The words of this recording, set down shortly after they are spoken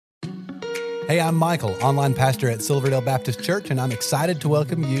Hey, I'm Michael, online pastor at Silverdale Baptist Church, and I'm excited to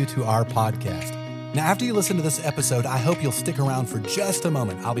welcome you to our podcast. Now, after you listen to this episode, I hope you'll stick around for just a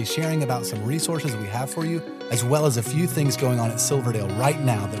moment. I'll be sharing about some resources we have for you, as well as a few things going on at Silverdale right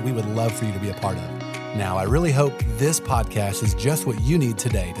now that we would love for you to be a part of. Now, I really hope this podcast is just what you need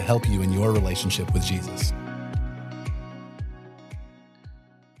today to help you in your relationship with Jesus.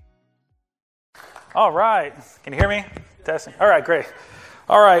 All right. Can you hear me? Testing. All right, great.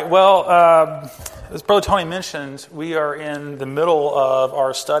 All right, well, as Brother Tony mentioned, we are in the middle of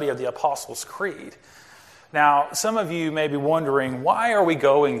our study of the Apostles' Creed. Now, some of you may be wondering, why are we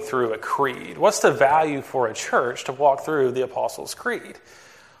going through a creed? What's the value for a church to walk through the Apostles' Creed?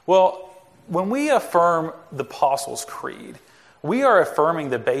 Well, when we affirm the Apostles' Creed, we are affirming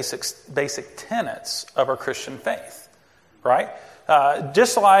the basic tenets of our Christian faith, right?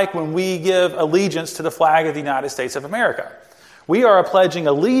 Just like when we give allegiance to the flag of the United States of America. We are pledging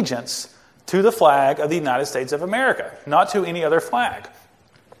allegiance to the flag of the United States of America, not to any other flag.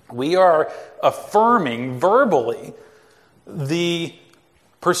 We are affirming verbally the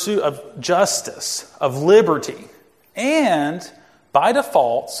pursuit of justice, of liberty, and by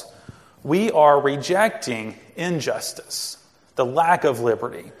default, we are rejecting injustice, the lack of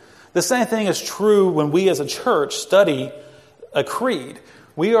liberty. The same thing is true when we as a church study a creed.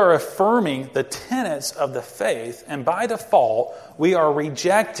 We are affirming the tenets of the faith, and by default, we are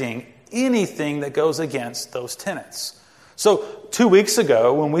rejecting anything that goes against those tenets. So 2 weeks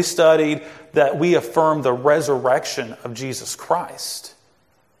ago, when we studied that we affirm the resurrection of Jesus Christ,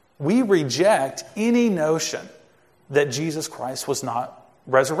 we reject any notion that Jesus Christ was not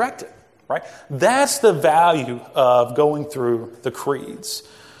resurrected, right? That's the value of going through the creeds.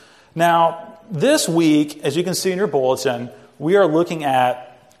 Now, this week, as you can see in your bulletin, we are looking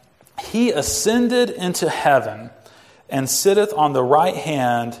at He ascended into heaven and sitteth on the right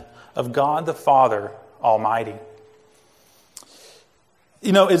hand of God the Father Almighty.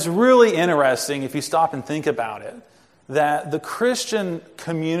 You know, it's really interesting if you stop and think about it, that the Christian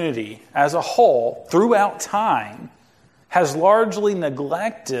community as a whole, throughout time, has largely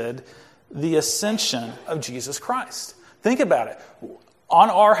neglected the ascension of Jesus Christ. Think about it. On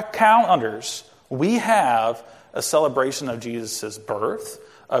our calendars, we have a celebration of Jesus' birth,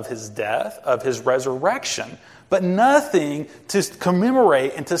 of His death, of His resurrection, but nothing to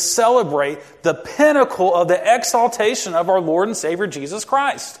commemorate and to celebrate the pinnacle of the exaltation of our Lord and Savior Jesus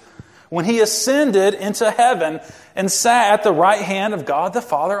Christ, when He ascended into heaven and sat at the right hand of God the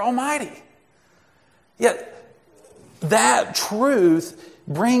Father Almighty. Yet that truth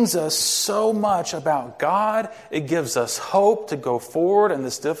brings us so much about God. It gives us hope to go forward in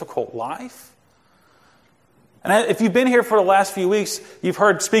this difficult life. And if you've been here for the last few weeks, you've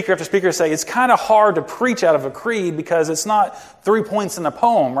heard speaker after speaker say it's kind of hard to preach out of a creed because it's not 3 points in a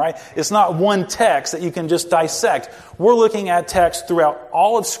poem, right? It's not one text that you can just dissect. We're looking at text throughout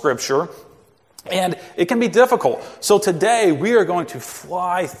all of Scripture, and it can be difficult. So today we are going to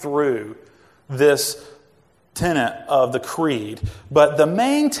fly through this tenet of the creed. But the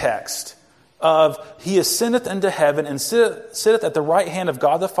main text of He ascendeth into heaven and sitteth at the right hand of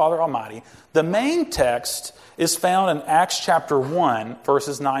God the Father Almighty, the main text is found in Acts chapter 1,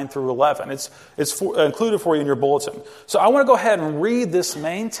 verses 9 through 11. It's included for you in your bulletin. So I want to go ahead and read this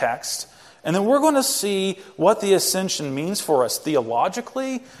main text, and then we're going to see what the ascension means for us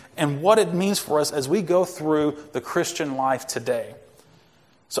theologically and what it means for us as we go through the Christian life today.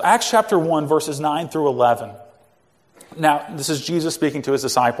 So Acts chapter 1, verses 9 through 11. Now, this is Jesus speaking to His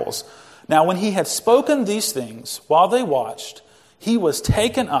disciples. Now, when He had spoken these things, while they watched, He was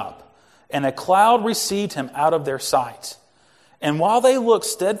taken up, and a cloud received Him out of their sight. And while they looked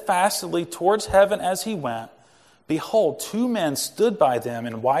steadfastly towards heaven as He went, behold, 2 men stood by them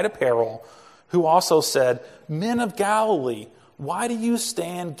in white apparel, who also said, Men of Galilee, why do you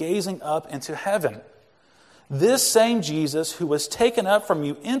stand gazing up into heaven? This same Jesus who was taken up from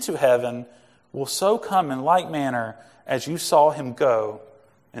you into heaven will so come in like manner as you saw Him go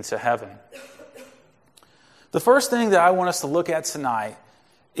into heaven. The first thing that I want us to look at tonight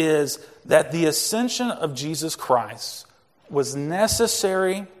is that the ascension of Jesus Christ was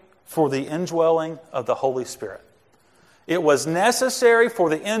necessary for the indwelling of the Holy Spirit. It was necessary for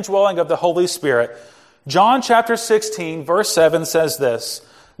the indwelling of the Holy Spirit. John chapter 16, verse 7 says this,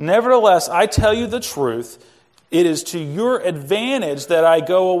 Nevertheless, I tell you the truth, it is to your advantage that I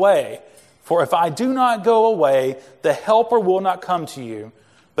go away. For if I do not go away, the Helper will not come to you.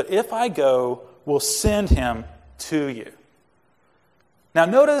 But if I go, will send Him to you. Now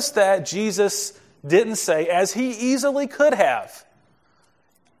notice that Jesus didn't say, as He easily could have,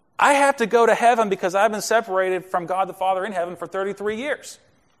 I have to go to heaven because I've been separated from God the Father in heaven for 33 years.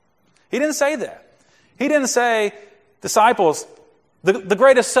 He didn't say that. He didn't say, disciples, the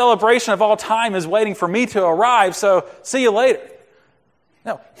greatest celebration of all time is waiting for me to arrive, so see you later.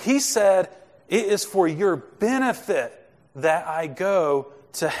 No, he said, it is for your benefit that I go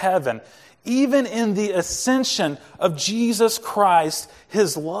to heaven. Even in the ascension of Jesus Christ,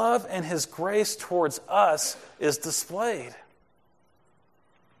 his love and his grace towards us is displayed.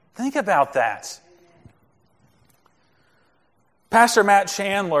 Think about that. Pastor Matt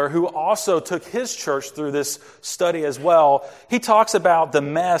Chandler, who also took his church through this study as well, he talks about the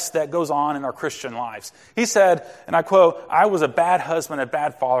mess that goes on in our Christian lives. He said, and I quote, "I was a bad husband, a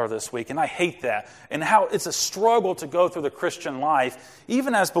bad father this week, and I hate that." And how it's a struggle to go through the Christian life,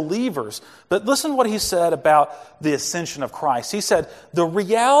 even as believers. But listen to what he said about the ascension of Christ. He said, "The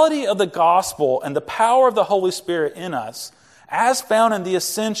reality of the gospel and the power of the Holy Spirit in us, as found in the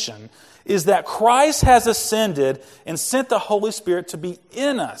ascension, is that Christ has ascended and sent the Holy Spirit to be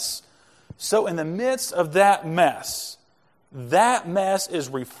in us. So in the midst of that mess is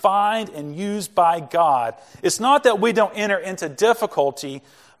refined and used by God. It's not that we don't enter into difficulty,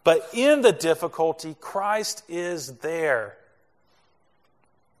 but in the difficulty, Christ is there.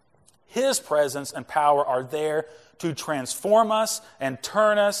 His presence and power are there to transform us and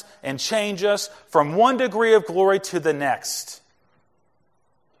turn us and change us from one degree of glory to the next."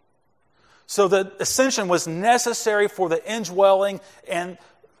 So the ascension was necessary for the indwelling and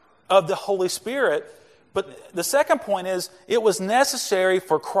of the Holy Spirit. But the second point is, it was necessary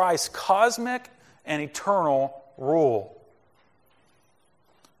for Christ's cosmic and eternal rule.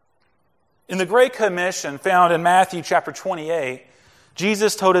 In the Great Commission found in Matthew chapter 28,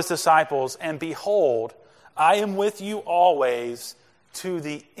 Jesus told his disciples, "And behold, I am with you always to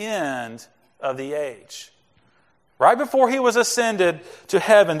the end of the age." Right before he was ascended to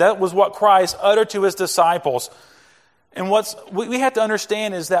heaven, that was what Christ uttered to his disciples. And what we have to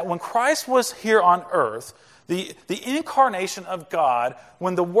understand is that when Christ was here on earth, the incarnation of God,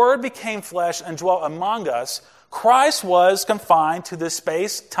 when the Word became flesh and dwelt among us, Christ was confined to the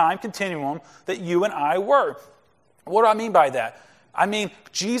space-time continuum that you and I were. What do I mean by that? I mean,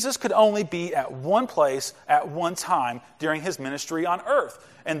 Jesus could only be at one place at one time during his ministry on earth.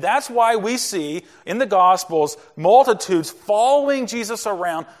 And that's why we see in the Gospels multitudes following Jesus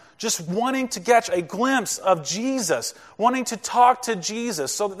around, just wanting to catch a glimpse of Jesus, wanting to talk to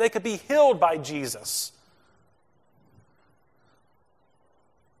Jesus so that they could be healed by Jesus.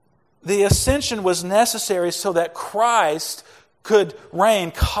 The ascension was necessary so that Christ could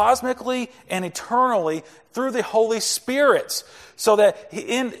reign cosmically and eternally through the Holy Spirit. So that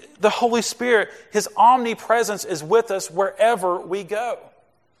in the Holy Spirit, his omnipresence is with us wherever we go.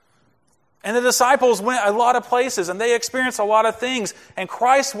 And the disciples went a lot of places and they experienced a lot of things. And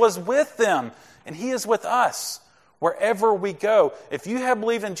Christ was with them. And he is with us wherever we go. If you have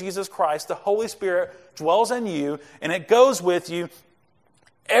believed in Jesus Christ, the Holy Spirit dwells in you and it goes with you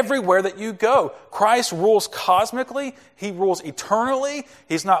everywhere that you go. Christ rules cosmically. He rules eternally.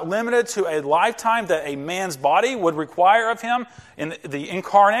 He's not limited to a lifetime that a man's body would require of him in the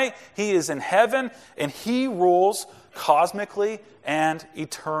incarnate. He is in heaven and he rules cosmically and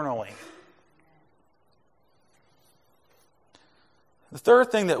eternally. The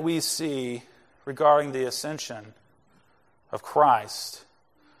third thing that we see regarding the ascension of Christ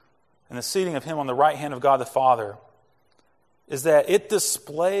and the seating of him on the right hand of God the Father is that it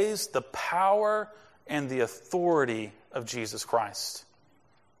displays the power and the authority of Jesus Christ.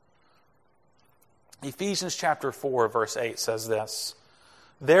 Ephesians chapter 4, verse 8 says this,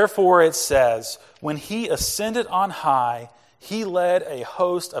 "Therefore it says, when he ascended on high, he led a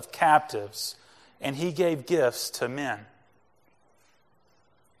host of captives, and he gave gifts to men."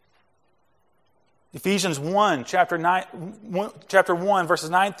 Ephesians 1, chapter 1, verses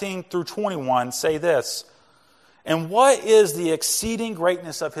 19 through 21 say this, "And what is the exceeding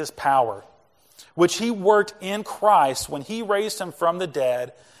greatness of his power, which he worked in Christ when he raised him from the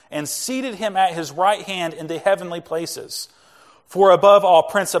dead and seated him at his right hand in the heavenly places? For above all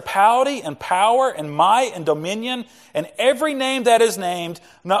principality and power and might and dominion and every name that is named,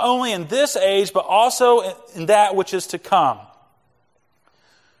 not only in this age but also in that which is to come."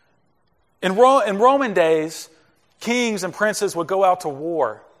 In Roman days, kings and princes would go out to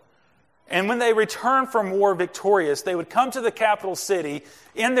war. And when they returned from war victorious, they would come to the capital city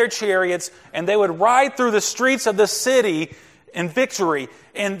in their chariots, and they would ride through the streets of the city in victory.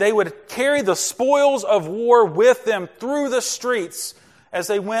 And they would carry the spoils of war with them through the streets as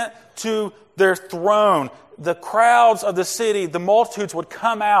they went to their throne. The crowds of the city, the multitudes would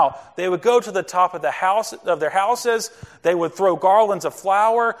come out. They would go to the top of their houses. They would throw garlands of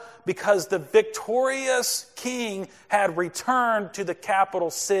flower because the victorious king had returned to the capital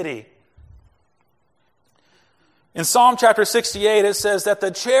city. In Psalm chapter 68, it says that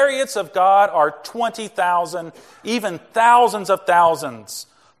the chariots of God are 20,000, even thousands of thousands.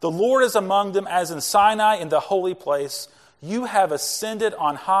 The Lord is among them as in Sinai in the holy place. You have ascended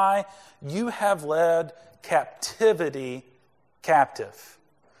on high. You have led captivity captive.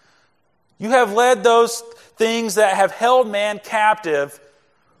 You have led those things that have held man captive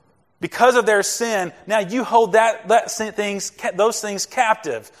because of their sin. Now you hold those things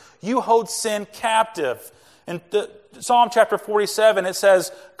captive. You hold sin captive. In Psalm chapter 47, it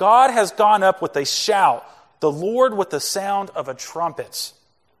says, God has gone up with a shout, the Lord with the sound of a trumpet.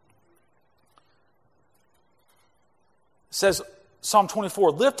 It says, Psalm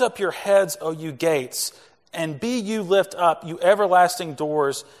 24, lift up your heads, O you gates, and be you lift up, you everlasting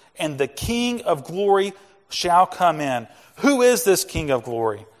doors, and the King of glory shall come in. Who is this King of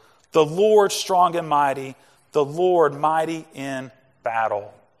glory? The Lord strong and mighty, the Lord mighty in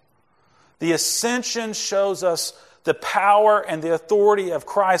battle. The ascension shows us the power and the authority of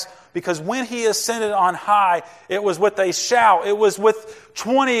Christ, because when He ascended on high, it was with a shout. It was with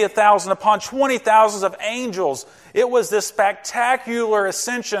 20,000 upon 20,000 of angels. It was this spectacular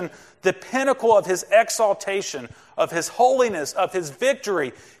ascension, the pinnacle of His exaltation, of His holiness, of His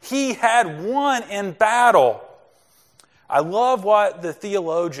victory. He had won in battle. I love what the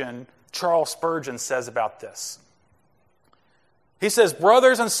theologian Charles Spurgeon says about this. He says,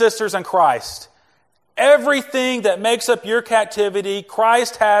 brothers and sisters in Christ, everything that makes up your captivity,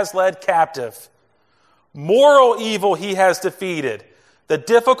 Christ has led captive. Moral evil He has defeated. The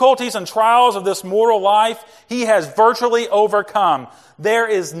difficulties and trials of this mortal life He has virtually overcome. There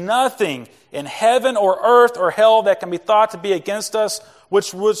is nothing in heaven or earth or hell that can be thought to be against us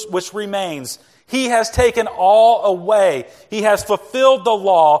which remains. He has taken all away. He has fulfilled the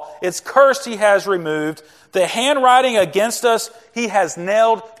law. Its curse He has removed. The handwriting against us He has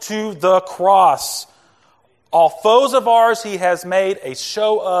nailed to the cross. All foes of ours He has made a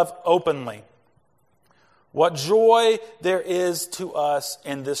show of openly. What joy there is to us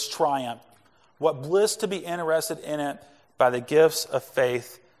in this triumph. What bliss to be interested in it by the gifts of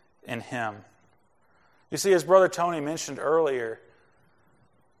faith in Him. You see, as Brother Tony mentioned earlier,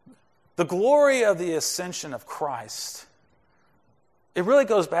 the glory of the ascension of Christ, it really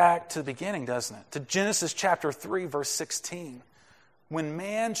goes back to the beginning, doesn't it? To Genesis chapter 3, verse 16. When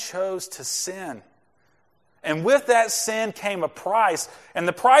man chose to sin. And with that sin came a price. And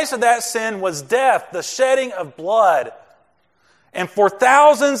the price of that sin was death, the shedding of blood. And for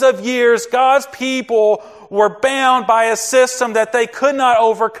thousands of years, God's people were bound by a system that they could not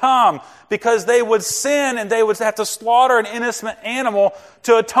overcome, because they would sin and they would have to slaughter an innocent animal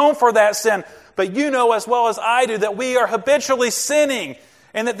to atone for that sin. But you know as well as I do that we are habitually sinning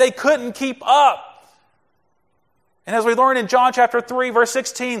and that they couldn't keep up. And as we learn in John chapter 3, verse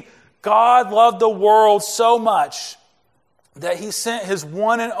 16, God loved the world so much that He sent His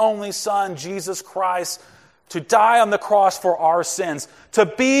one and only Son, Jesus Christ, to die on the cross for our sins, to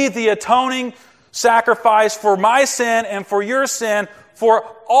be the atoning sacrifice for my sin and for your sin for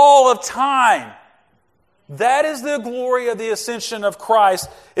all of time. That is the glory of the ascension of Christ.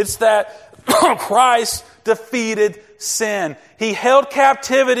 It's that Christ defeated sin. He held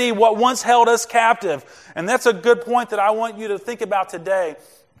captivity what once held us captive. And that's a good point that I want you to think about today.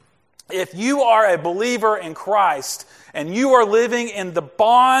 If you are a believer in Christ and you are living in the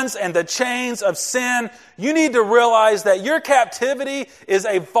bonds and the chains of sin, you need to realize that your captivity is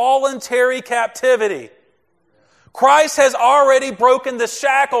a voluntary captivity. Christ has already broken the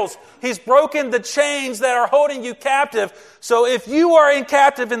shackles. He's broken the chains that are holding you captive. So if you are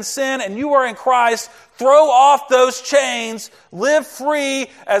captive in sin and you are in Christ, throw off those chains, live free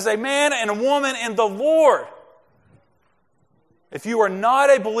as a man and a woman in the Lord. If you are not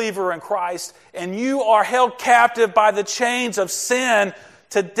a believer in Christ and you are held captive by the chains of sin,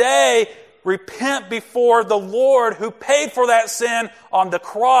 today repent before the Lord who paid for that sin on the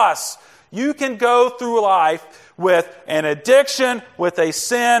cross. You can go through life with an addiction, with a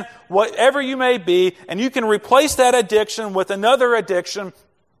sin, whatever you may be, and you can replace that addiction with another addiction.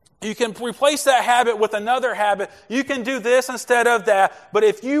 You can replace that habit with another habit. You can do this instead of that. But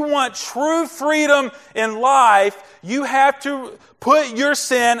if you want true freedom in life, you have to put your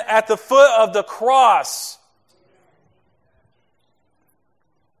sin at the foot of the cross.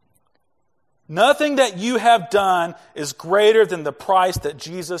 Nothing that you have done is greater than the price that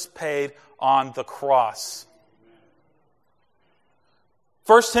Jesus paid on the cross.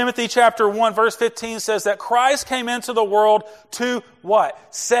 1 Timothy chapter 1 verse 15 says that Christ came into the world to what?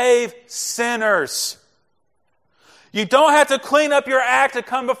 Save sinners. You don't have to clean up your act to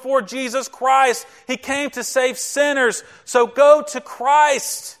come before Jesus Christ. He came to save sinners. So go to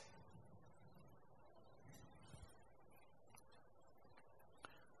Christ.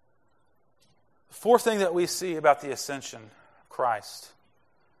 fourth thing that we see about the ascension of Christ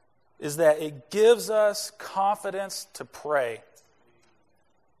is that it gives us confidence to pray.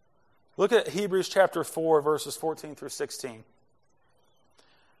 Look at Hebrews chapter 4, verses 14 through 16.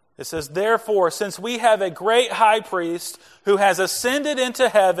 It says, "Therefore, since we have a great high priest who has ascended into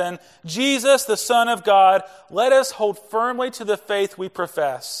heaven, Jesus, the Son of God, let us hold firmly to the faith we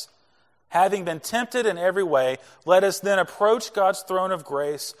profess. Having been tempted in every way, let us then approach God's throne of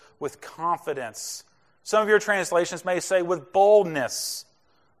grace with confidence." Some of your translations may say with boldness.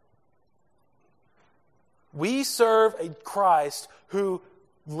 We serve a Christ who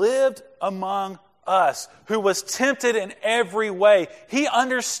lived among us, who was tempted in every way. He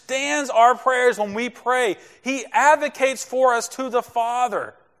understands our prayers when we pray. He advocates for us to the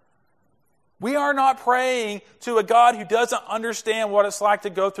Father. We are not praying to a God who doesn't understand what it's like to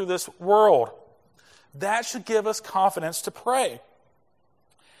go through this world. That should give us confidence to pray.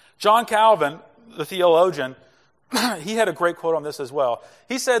 John Calvin, the theologian, he had a great quote on this as well.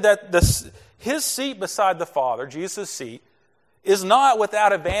 He said that his seat beside the Father, Jesus' seat, is not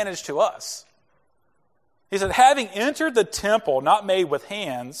without advantage to us. He said, having entered the temple not made with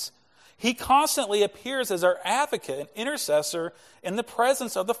hands, he constantly appears as our advocate and intercessor in the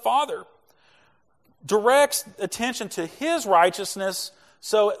presence of the Father, directs attention to his righteousness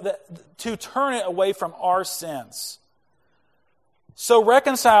so that, to turn it away from our sins. So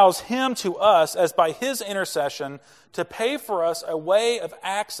reconciles him to us as by his intercession to pay for us a way of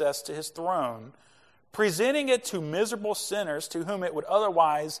access to his throne, presenting it to miserable sinners to whom it would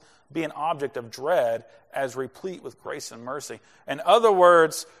otherwise be an object of dread as replete with grace and mercy. In other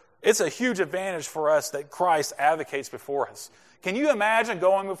words, it's a huge advantage for us that Christ advocates before us. Can you imagine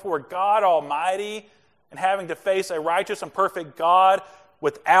going before God Almighty and having to face a righteous and perfect God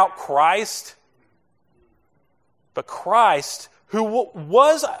without Christ? But Christ, who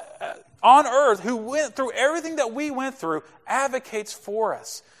was on earth, who went through everything that we went through, advocates for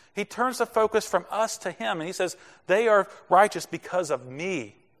us. He turns the focus from us to him, and he says, they are righteous because of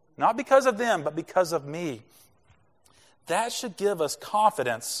me. Not because of them, but because of me. That should give us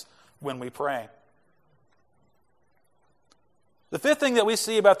confidence when we pray. The fifth thing that we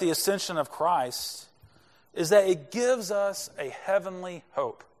see about the ascension of Christ is that it gives us a heavenly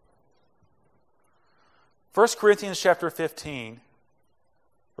hope. 1 Corinthians chapter 15,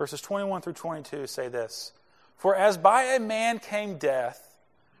 verses 21 through 22 say this, "For as by a man came death,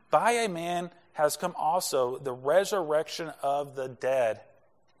 by a man has come also the resurrection of the dead.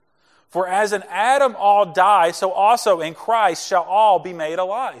 For as in Adam all die, so also in Christ shall all be made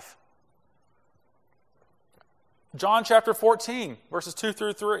alive." John chapter 14, verses 2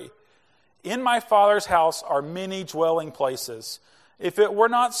 through 3. "In my Father's house are many dwelling places. If it were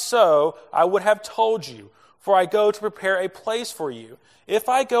not so, I would have told you, for I go to prepare a place for you. If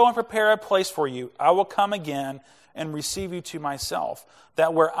I go and prepare a place for you, I will come again and receive you to myself,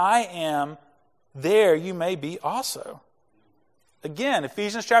 that where I am, there you may be also." Again,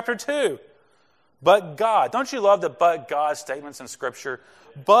 Ephesians chapter 2. "But God," don't you love the "but God" statements in Scripture?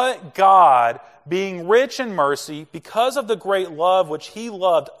 "But God, being rich in mercy, because of the great love which he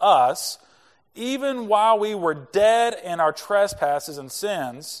loved us, even while we were dead in our trespasses and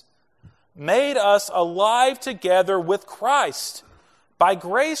sins, made us alive together with Christ. By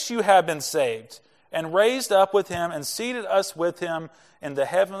grace you have been saved, and raised up with him, and seated us with him in the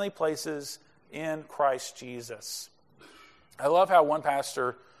heavenly places in Christ Jesus." I love how one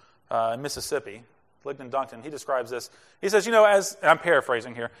pastor in Mississippi, Ligton Duncan, he describes this. He says, as I'm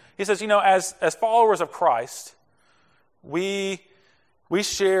paraphrasing here, he says, as followers of Christ, we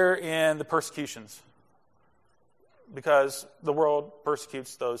share in the persecutions because the world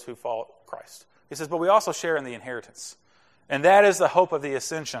persecutes those who follow Christ. He says, but we also share in the inheritance. And that is the hope of the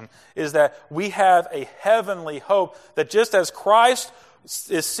ascension, is that we have a heavenly hope that just as Christ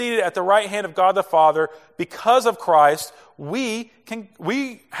is seated at the right hand of God the Father, because of Christ, we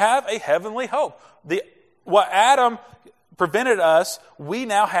have a heavenly hope. What Adam prevented us, we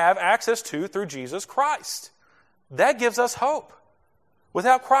now have access to through Jesus Christ. That gives us hope.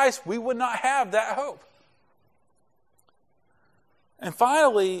 Without Christ, we would not have that hope. And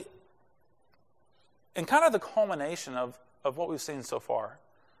finally, and kind of the culmination of what we've seen so far,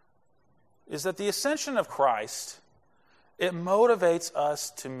 is that the ascension of Christ, it motivates us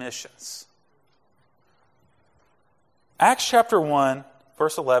to missions. Acts chapter 1,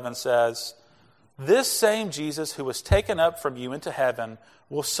 verse 11 says, "This same Jesus who was taken up from you into heaven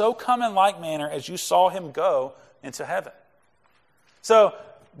will so come in like manner as you saw him go into heaven." So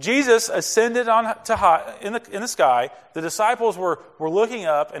Jesus ascended to high, in the sky. The disciples were looking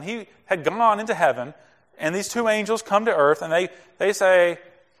up, and he had gone into heaven. And these two angels come to earth, and they say,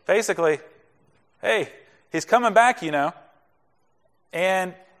 basically, hey, he's coming back,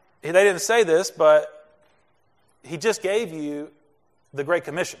 And they didn't say this, but he just gave you the Great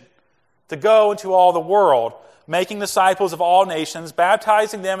Commission to go into all the world, making disciples of all nations,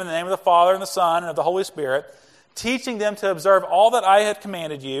 baptizing them in the name of the Father and the Son and of the Holy Spirit, teaching them to observe all that I had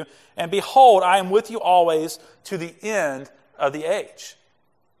commanded you. And behold, I am with you always to the end of the age.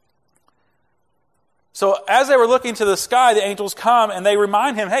 So as they were looking to the sky, the angels come and they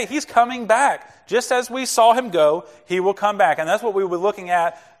remind him, hey, he's coming back. Just as we saw him go, he will come back. And that's what we will be looking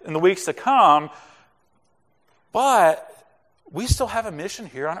at in the weeks to come. But we still have a mission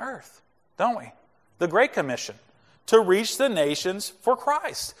here on earth, don't we? The Great Commission, to reach the nations for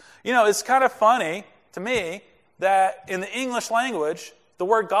Christ. It's kind of funny to me that in the English language, the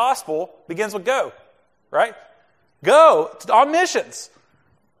word gospel begins with go, right? Go on missions.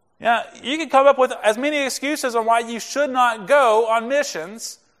 You can come up with as many excuses on why you should not go on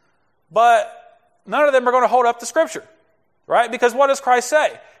missions, but none of them are going to hold up the Scripture, right? Because what does Christ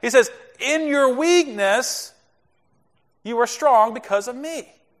say? He says, in your weakness, you are strong because of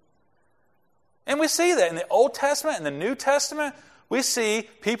me. And we see that in the Old Testament and the New Testament. We see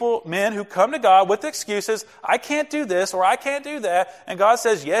men who come to God with excuses, I can't do this or I can't do that. And God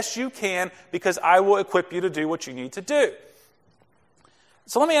says, yes, you can, because I will equip you to do what you need to do.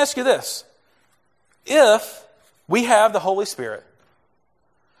 So let me ask you this. If we have the Holy Spirit,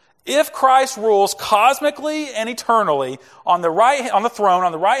 if Christ rules cosmically and eternally on the throne,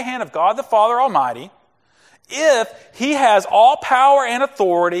 on the right hand of God the Father Almighty, if he has all power and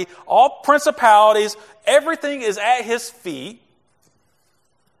authority, all principalities, everything is at his feet,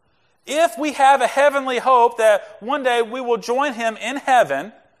 if we have a heavenly hope that one day we will join him in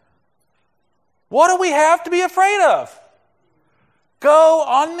heaven, what do we have to be afraid of? Go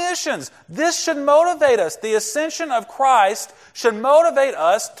on missions. This should motivate us. The ascension of Christ should motivate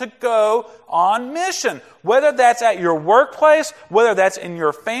us to go on mission. Whether that's at your workplace, whether that's in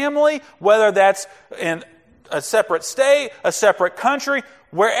your family, whether that's in a separate state, a separate country,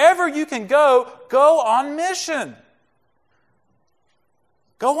 wherever you can go on mission.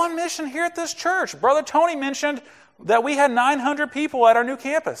 Go on mission here at this church. Brother Tony mentioned that we had 900 people at our new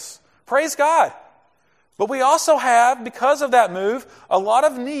campus. Praise God. But we also have, because of that move, a lot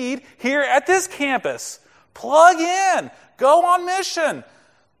of need here at this campus. Plug in. Go on mission.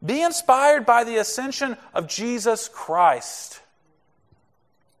 Be inspired by the ascension of Jesus Christ.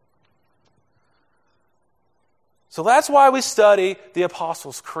 So that's why we study the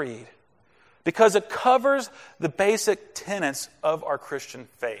Apostles' Creed, because it covers the basic tenets of our Christian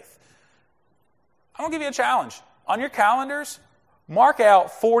faith. I'm going to give you a challenge. On your calendars, mark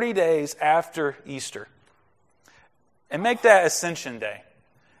out 40 days after Easter and make that Ascension Day.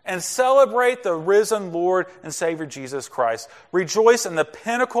 And celebrate the risen Lord and Savior Jesus Christ. Rejoice in the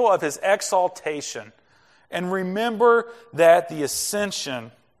pinnacle of his exaltation. And remember that the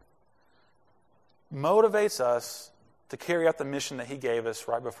ascension motivates us to carry out the mission that he gave us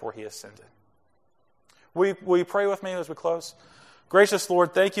right before he ascended. Will you pray with me as we close? Gracious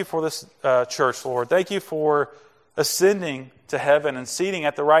Lord, thank you for this church, Lord. Thank you for ascending to heaven and seating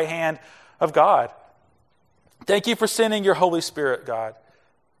at the right hand of God. Thank you for sending your Holy Spirit, God.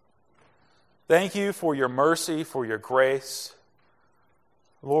 Thank you for your mercy, for your grace.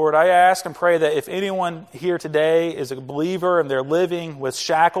 Lord, I ask and pray that if anyone here today is a believer and they're living with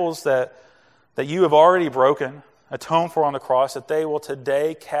shackles that you have already broken, atoned for on the cross, that they will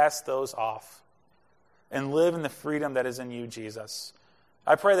today cast those off and live in the freedom that is in you, Jesus.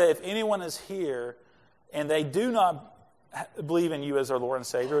 I pray that if anyone is here and they do not believe in you as their Lord and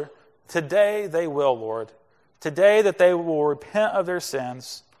Savior, today they will, Lord. Today that they will repent of their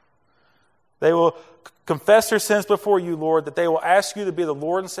sins. They will confess their sins before you, Lord, that they will ask you to be the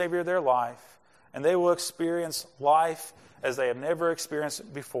Lord and Savior of their life, and they will experience life as they have never experienced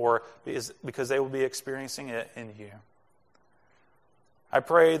it before, because they will be experiencing it in you. I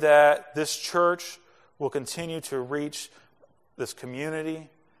pray that this church will continue to reach this community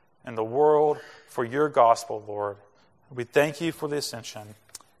and the world for your gospel, Lord. We thank you for the ascension.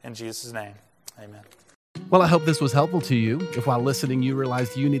 In Jesus' name, amen. Well, I hope this was helpful to you. If while listening you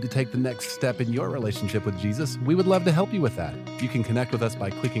realized you need to take the next step in your relationship with Jesus, we would love to help you with that. You can connect with us by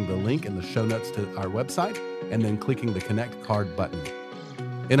clicking the link in the show notes to our website and then clicking the Connect Card button.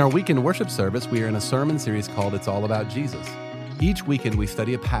 In our weekend worship service, we are in a sermon series called It's All About Jesus. Each weekend we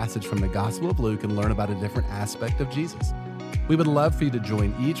study a passage from the Gospel of Luke and learn about a different aspect of Jesus. We would love for you to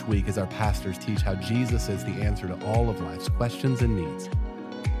join each week as our pastors teach how Jesus is the answer to all of life's questions and needs.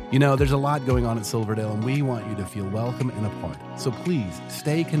 You know, there's a lot going on at Silverdale, and we want you to feel welcome and a part. So please,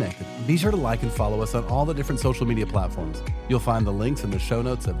 stay connected. Be sure to like and follow us on all the different social media platforms. You'll find the links in the show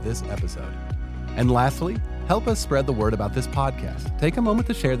notes of this episode. And lastly, help us spread the word about this podcast. Take a moment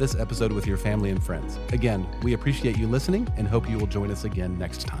to share this episode with your family and friends. Again, we appreciate you listening and hope you will join us again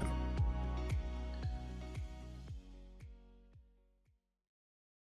next time.